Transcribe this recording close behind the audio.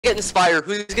get Inspire?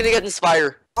 Who's gonna get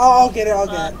Inspire? I'll get it. I'll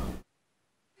get it.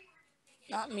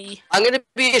 Not me. I'm gonna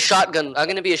be a shotgun. I'm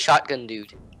gonna be a shotgun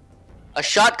dude. A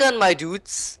shotgun, my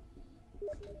dudes.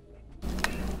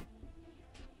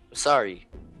 Sorry.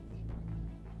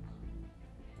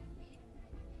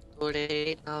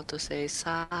 Now to say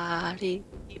sorry.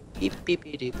 Beep, beep,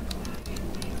 beep, beep.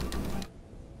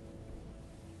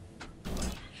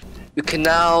 You can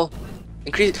now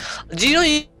increase. Do you know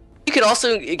you can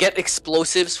also get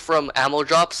explosives from ammo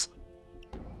drops?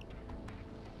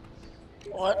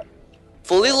 What?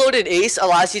 Fully loaded ace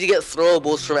allows you to get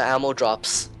throwables from ammo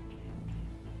drops.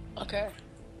 Okay.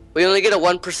 But you only get a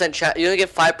 1% chance. You only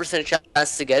get 5%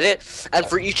 chance to get it. And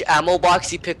for each ammo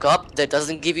box you pick up that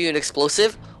doesn't give you an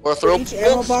explosive or a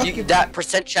throwable, that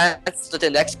percent chance that the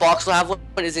next box will have one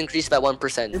is increased by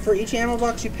 1%. And for each ammo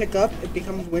box you pick up, it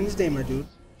becomes Wednesday, my dude.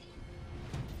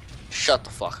 Shut the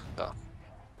fuck up.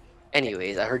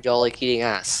 Anyways, I heard y'all like eating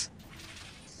ass.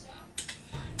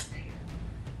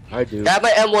 I do. Grab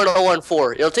my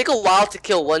M1014. It'll take a while to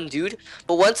kill one dude,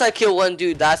 but once I kill one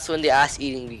dude, that's when the ass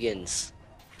eating begins.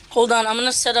 Hold on, I'm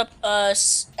gonna set up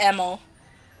ammo.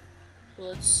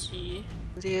 Let's see.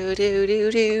 You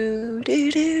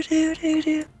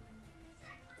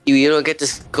don't get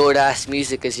this good ass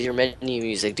music as your menu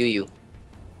music, do you?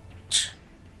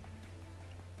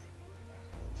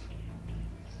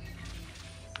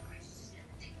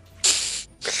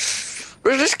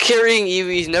 We're just carrying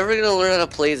Evie. He's never gonna learn how to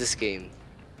play this game.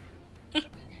 I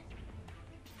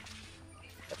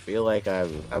feel like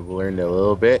I've learned a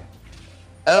little bit.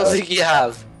 I don't think you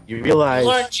have. You realize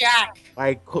Lord Jack.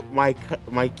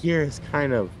 my gear is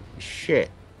kind of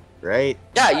shit, right?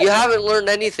 Yeah, you haven't learned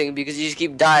anything because you just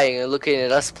keep dying and looking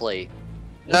at us play.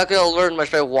 You're not gonna learn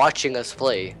much by watching us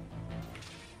play.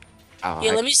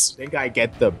 Yeah, let me. I think I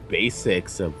get the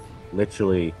basics of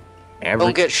literally everything.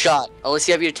 Don't get shot. Unless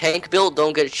you have your tank build,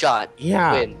 don't get shot.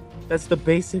 Yeah, Win. that's the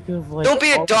basic of like. Don't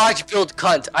be a dodge build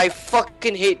cunt. I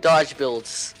fucking hate dodge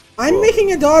builds. I'm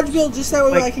making a dodge build just that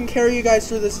way I can carry you guys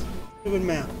through this stupid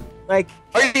map. Like,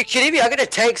 are you kidding me? I'm gonna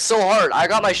tank so hard. I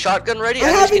got my shotgun ready.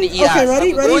 I'm just gonna eat okay, ass.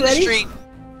 ready?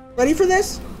 Ready for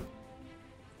this?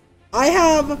 I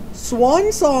have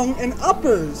Swan Song and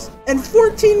uppers and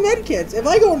 14 medkits. If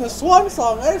I go into Swan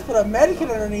Song, I just put a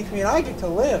medkit underneath me and I get to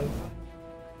live.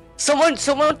 Someone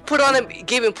put on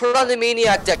the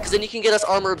maniac deck, because then you can get us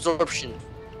armor absorption.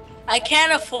 I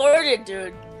can't afford it,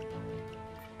 dude.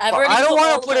 I don't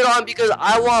want to put it on because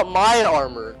I want my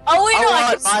armor. Oh wait, no,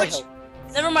 I want my can switch.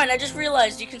 Never mind, I just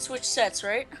realized you can switch sets,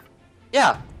 right?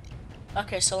 Yeah.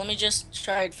 Okay, so let me just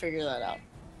try and figure that out.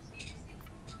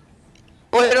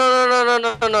 Wait,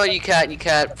 no, you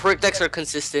can't. Perk decks are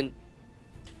consistent.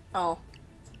 Oh.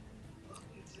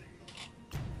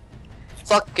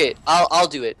 Fuck it, I'll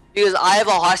do it. Because I have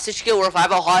a hostage skill where if I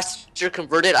have a hostage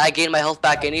converted, I gain my health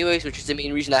back anyways, which is the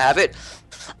main reason I have it.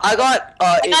 I got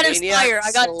Inspire.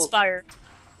 I got Inspire.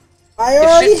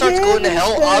 If shit starts going to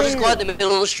hell, I'll just go out in the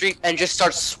middle of the street and just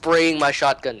start spraying my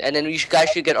shotgun, and then you guys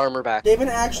should get armor back. David,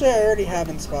 actually, I already have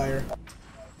Inspire.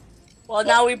 Well,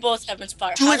 now we both have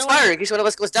Inspire. Do Inspire in case one of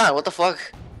us goes down. What the fuck?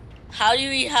 How do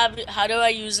we have? How do I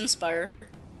use Inspire?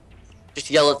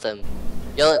 Just yell at them.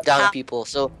 Yell it down at people.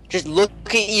 So just look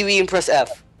at UE and press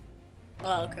F.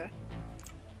 Oh, okay.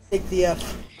 Take the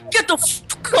F. Get the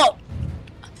fuck up!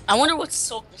 I wonder what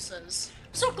Sokol says.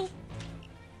 Sokol.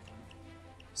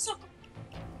 Sokol.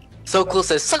 Sokol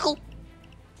says suckle.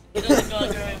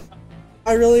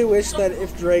 I really wish that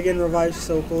if Dragon revives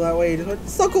Sokol that way, he just went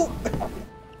Sokol.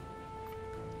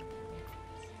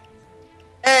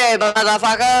 Hey,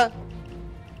 motherfucker!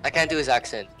 I can't do his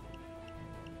accent.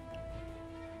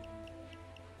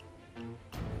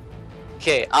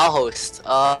 Okay, I'll host.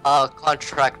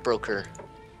 Contract broker.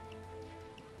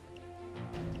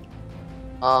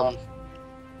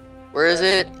 Where is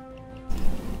it?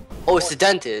 Oh, it's the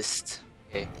dentist.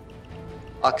 Okay.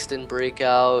 Oxton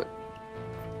breakout.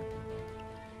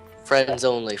 Friends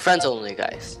only. Friends only,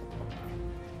 guys.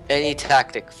 Any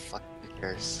tactic. Fuck, who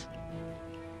cares?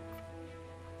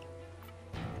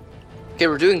 Okay,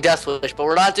 we're doing Death Wish, but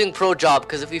we're not doing Pro Job,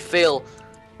 because if we fail,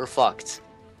 we're fucked.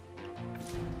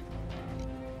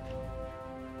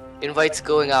 Invites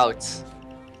going out.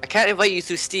 I can't invite you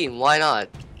through Steam, why not?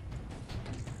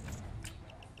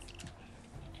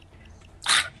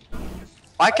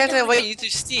 Why can't I invite you through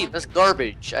Steam? That's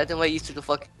garbage. I had to invite you through the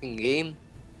fucking game.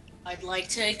 I'd like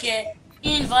to get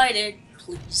invited,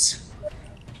 please.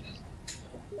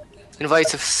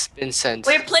 Invites have been sent.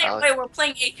 Wait, we're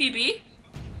playing APB?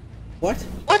 What?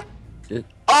 What? Oh,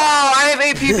 I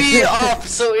have APB up,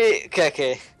 so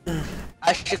okay.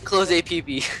 I should close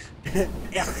APB.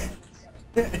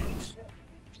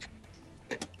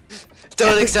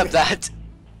 Don't accept that.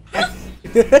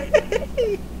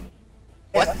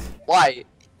 What? Why?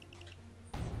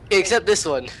 Okay, accept this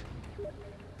one.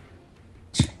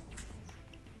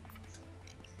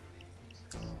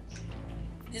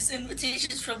 This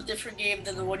invitation is from a different game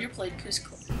than the one you played,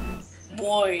 Cusco.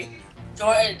 Boy,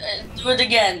 join, do it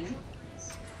again.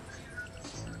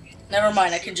 Never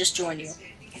mind, I can just join you.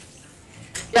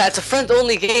 Yeah, it's a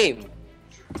friend-only game.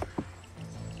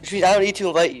 Which means I don't need to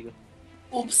invite you.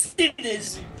 Oopsie it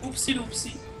is. Oopsie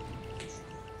oopsie.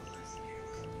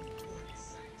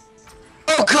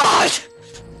 Oh God!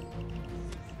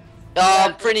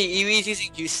 Pretty Eewee's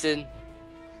using Houston.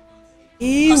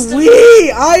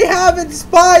 Eewee! I have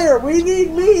Inspire! We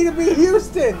need me to be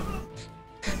Houston!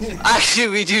 Actually,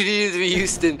 we do need to be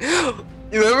Houston.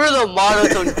 You remember the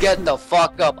monotone "Get the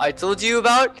fuck up" I told you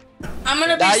about? I'm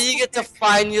gonna Now be you get to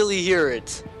finally hear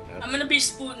it. I'm gonna be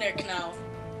Sputnik now.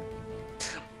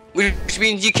 Which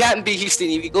means you can't be Houston.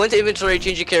 If you go into inventory,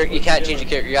 change your character, you can't change your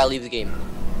character. You gotta leave the game.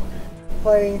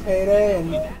 Playing Payday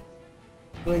and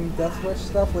doing Death Wish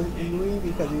stuff with Eewee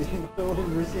because he's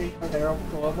receiving a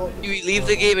horrible. You leave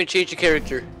the game and change your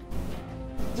character.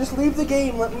 Just leave the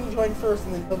game, let me join first,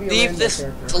 and then he'll be a Leave random this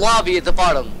character. lobby at the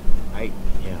bottom.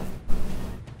 Yeah.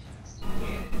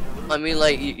 I mean,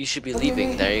 like, you should be What do you leaving.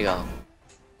 mean? There you go.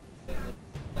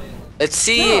 Let's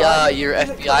see No, your is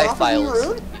it cut FBI off of files.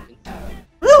 you,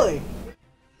 Really?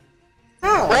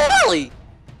 How? Really?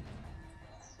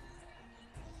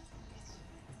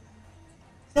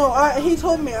 No, he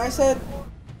told me, I said,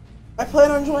 I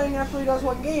plan on joining after he does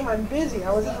one game, I'm busy,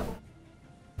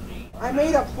 I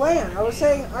made a plan, I was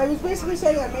basically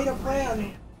saying I made a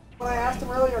plan when I asked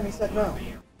him earlier and he said no.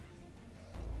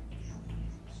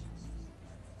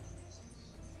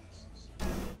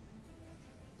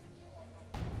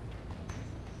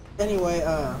 Anyway,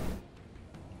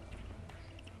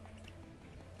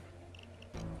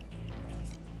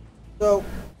 so,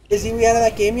 is Eewee out of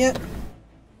that game yet?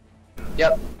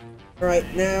 Yep.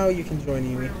 Alright, now you can join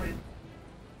Eewee.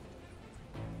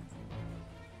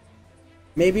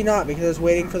 Maybe not, because I was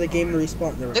waiting for the game to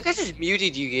respawn. I think I just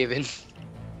muted you, Gavin.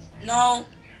 No.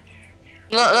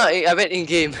 No, I meant in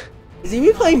game. Is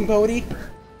Eewee playing Bodhi?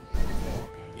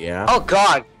 Yeah. Oh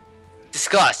God,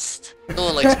 disgust. No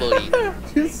one likes Bodhi.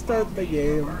 Just start the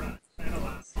game.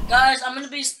 Guys, I'm gonna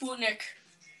be Sputnik.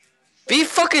 Be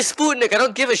fucking Sputnik. I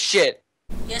don't give a shit.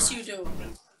 Yes, you do.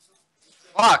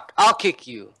 Fuck, I'll kick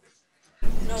you.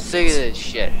 No, Sick of please. this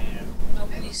shit. No,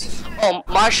 please. Oh,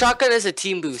 my shotgun is a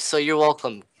team boost, so you're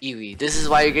welcome, Eewee. This is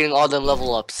why you're getting all them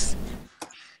level ups.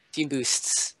 Team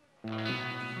boosts.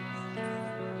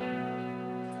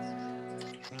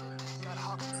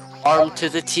 Arm to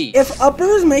the teeth. If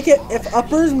uppers make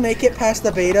it past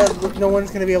the beta, no one's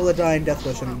gonna be able to die in Death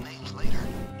Wish anymore.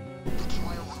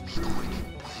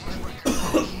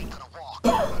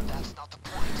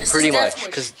 This Pretty is Death much, Wish.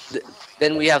 because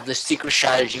then we have the secret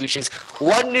strategy, which is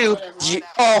one noob.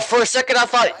 Oh, for a second I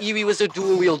thought Eevee was a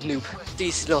dual wield noob.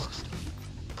 Please, no.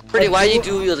 Pretty, why are you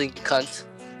dual wielding, cunt?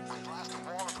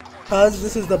 Cause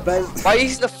this is the best. Why are you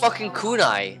using the fucking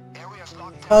kunai?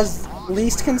 Cause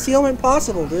least concealment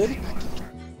possible, dude.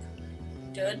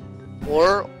 Good.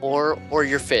 Or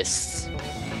your fists.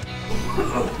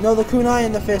 No, the kunai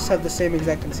and the fist have the same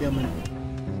exact concealment.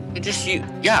 It just you,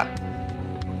 yeah.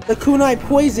 The kunai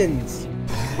poisons.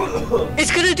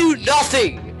 It's gonna do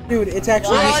nothing. Dude, it's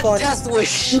actually What? fun. Death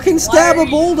Wish. You can stab a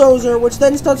bulldozer, which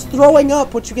then starts throwing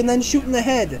up, which you can then shoot in the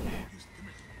head.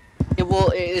 It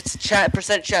will. It's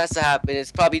percent chance to happen.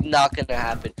 It's probably not gonna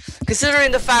happen,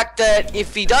 considering the fact that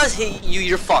if he does hit you,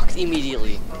 you're fucked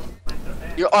immediately.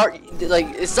 Your like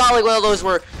it's not like one of those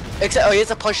where, except he has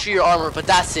to punch through your armor, but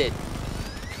that's it.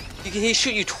 He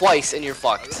shoot you twice and you're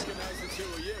fucked.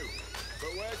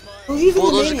 Who's using the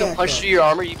Bulldozer can maniac, punch though? through your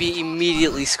armor, you'd be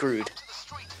immediately screwed.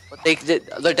 But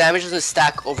their damage doesn't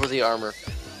stack over the armor.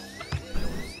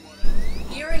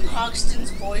 Hearing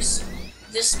Hoxton's voice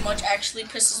this much actually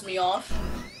pisses me off.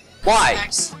 Why?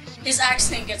 His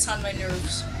accent gets on my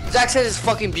nerves. His accent is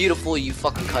fucking beautiful, you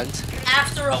fucking cunt.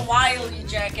 After a while, you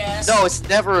jackass. No, it's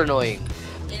never annoying.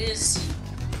 It is.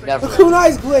 Never. The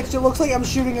kunai's glitched. It looks like I'm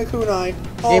shooting a kunai.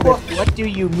 Oh, David, look. what do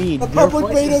you mean? The Your public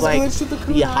voice beta's is like glitched with the the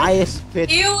kunai. highest pitch.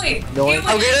 Eewee! No, Eewee, I'm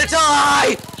gonna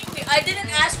die! Eewee, I didn't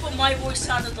ask what my voice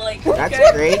sounded like. That's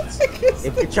okay? great.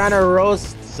 If you're trying to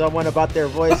roast someone about their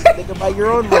voice, think about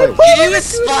your own voice. Can you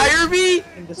inspire me?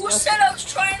 Who said I was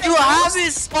trying to You have roast him?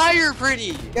 Inspire,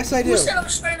 pretty. Yes, I do. Who said I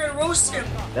was trying to roast him?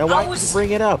 Then I why did was... you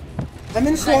bring it up? I'm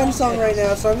in Swan Song right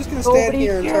now, so I'm just gonna stand Nobody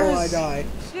here until I cares. die.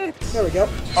 There we go.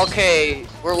 Okay,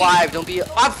 we're live. Don't be.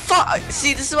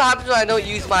 See, this is what happens when I don't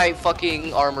use my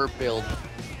fucking armor build.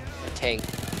 Tank.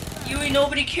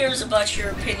 Nobody cares about your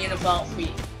opinion about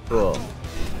me. Cool.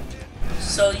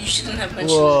 So you shouldn't have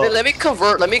mentioned Whoa. it. Let me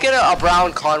convert. Let me get a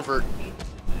brown convert.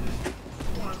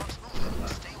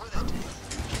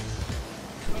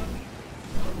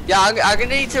 Yeah, I'm gonna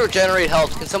need to regenerate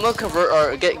health. Can someone convert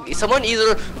or get someone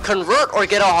either convert or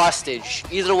get a hostage?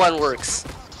 Either one works.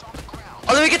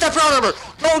 Oh, let me get that brown armor.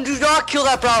 No, do not kill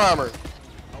that brown armor.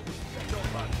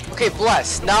 Okay,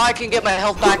 bless. Now I can get my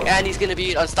health back, and he's gonna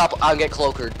be unstoppable. I'll get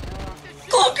cloakered.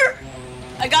 Cloaker!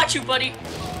 I got you, buddy.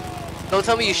 Don't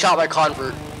tell me you shot my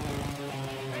convert.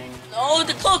 Oh,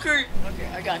 the cloaker. Okay,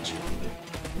 I got you.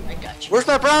 I got you. Where's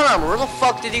my brown armor? Where the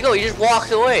fuck did he go? He just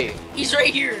walked away. He's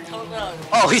right here. Hold on.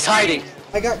 Oh, he's hiding.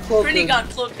 I got cloaked. Pretty got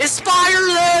cloaker. Inspire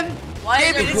them! Why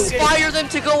is David, everyone inspire them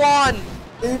to go on!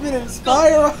 David,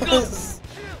 inspire us!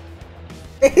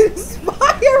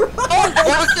 Inspire us! Oh,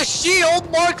 mark the shield!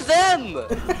 Mark them!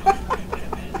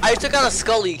 I took out a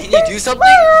Scully. Can you do something?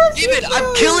 David,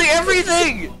 I'm killing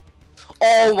everything!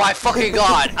 Oh my fucking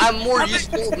god. I'm more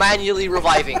useful manually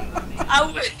reviving. I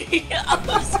was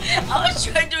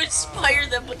trying to inspire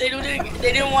them, but they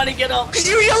didn't want to get up. Cause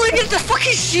you're yelling at the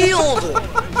fucking shield!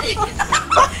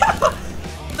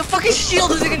 The fucking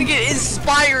shield isn't gonna get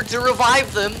inspired to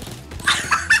revive them.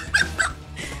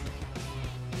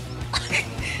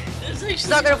 She's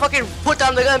not gonna fucking put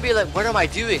down the gun and be like, what am I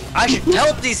doing? I should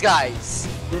help these guys.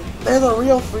 They're the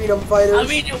real freedom fighters. I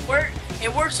mean,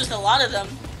 it works with a lot of them.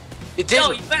 It did.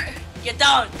 Yo, you better get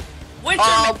down. Winter.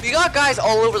 We got guys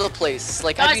all over the place.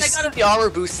 Like, have you seen the armor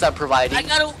boosts I'm providing?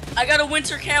 I got a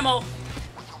winter camo.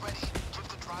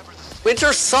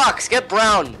 Winter sucks. Get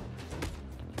brown.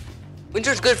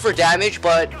 Winter's good for damage,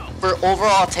 but for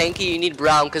overall tanky, you need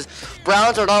brown because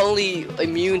browns are not only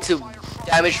immune to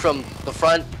damage from the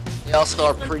front, they also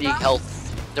are pretty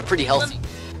healthy. They're pretty healthy.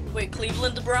 Wait,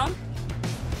 Cleveland the Brown?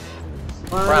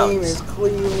 My name is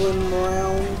Cleveland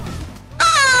Brown.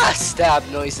 Ah! Stab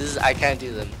noises. I can't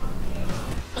do them.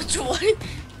 What?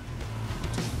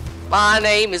 My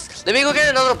name is. Let me go get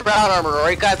another brown armor. All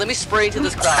right, guys. Let me spray into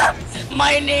this crowd.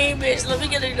 My name is. Let me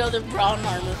get another brown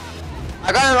armor.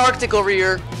 I got an Arctic over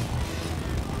here.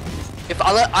 If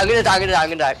I'm gonna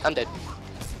die. I'm dead.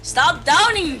 Stop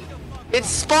downing!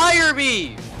 Inspire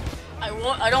me!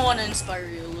 I don't want to inspire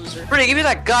you, loser. Pretty, give me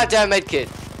that goddamn medkit.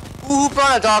 Who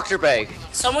brought a doctor bag?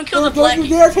 Someone killed the Don't you blackie.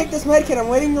 dare take this medkit. I'm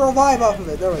waiting to revive off of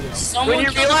it. There we go. Someone When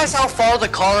you killed realize how far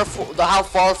how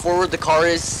far forward the car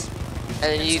is, and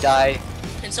then you die.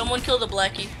 Can someone kill the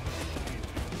blackie?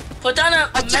 Put down a.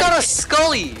 I just got a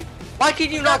Scully. Why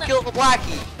can you not kill the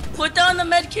Blackie? Put down the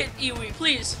medkit, Iwi,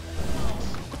 please.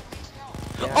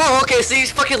 Yeah. Oh, okay. So you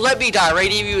fucking let me die, right?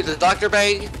 Iwi with the doctor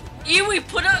bag. Iwi,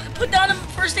 put down a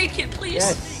first aid kit, please.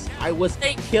 Yes, I was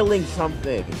killing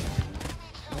something.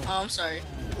 Oh, I'm sorry.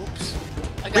 Oops.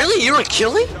 Really? You were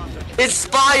killing?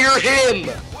 Inspire him!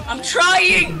 I'm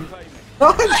trying!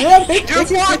 God damn it! You're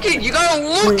fucking. You gotta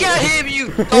look at him, you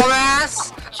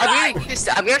dumbass!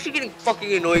 I'm actually getting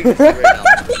fucking annoyed with you right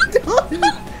now.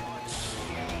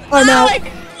 I'm out.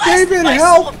 I David,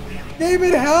 help!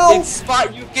 David, help!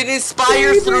 You can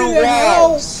inspire David, through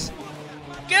help! walls.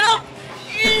 Get up!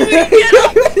 Iwi, get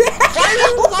up! Why are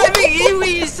you reviving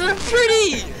Iwi? He's so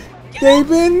pretty.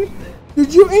 David,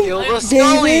 did you Kill the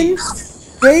Scully.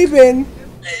 David,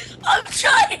 I'm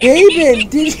trying! David,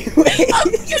 did you I'm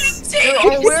getting You're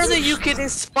tased! aware that you can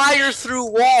inspire through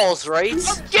walls, right? I'm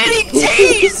getting You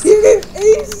tased! didn't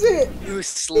ace it!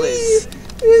 Useless.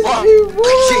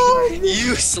 Fucking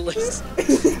Useless.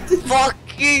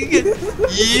 Fucking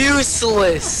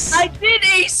useless. I did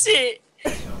ace it!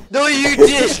 No, you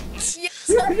didn't.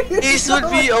 Yes, I did. This would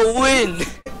be a win.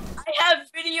 I have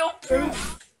video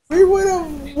proof. We would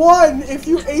have won if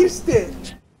you aced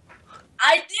it.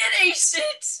 I did ace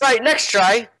it! Right, next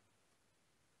try.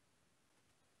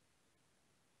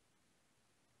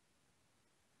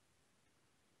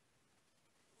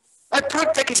 My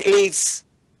perk deck is ace.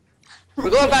 We're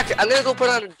going back. I'm gonna go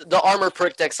put on the armor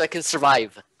perk deck so I can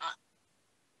survive.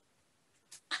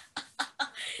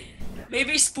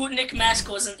 Maybe Sputnik mask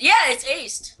wasn't. Yeah, it's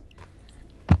aced.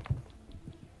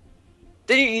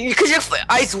 Then because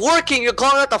it's working, you're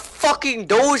calling out the fucking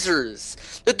dozers.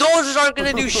 The dozers aren't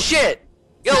gonna do shit.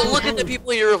 Yo, look at the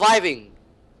people you're reviving.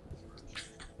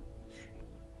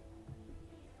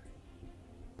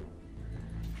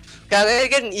 Okay, I'm gonna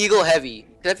get an Eagle Heavy.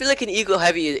 Cause I feel like an Eagle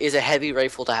Heavy is a heavy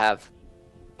rifle to have.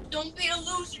 Don't be a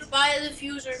loser, buy a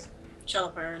diffuser. Shut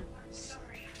up, Aaron.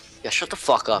 Yeah, shut the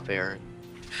fuck up, Aaron.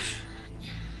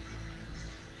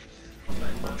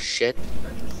 Oh shit.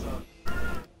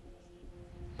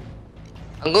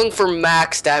 I'm going for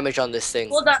max damage on this thing.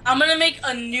 Hold on, I'm gonna make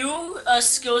a new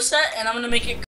skill set and I'm gonna make it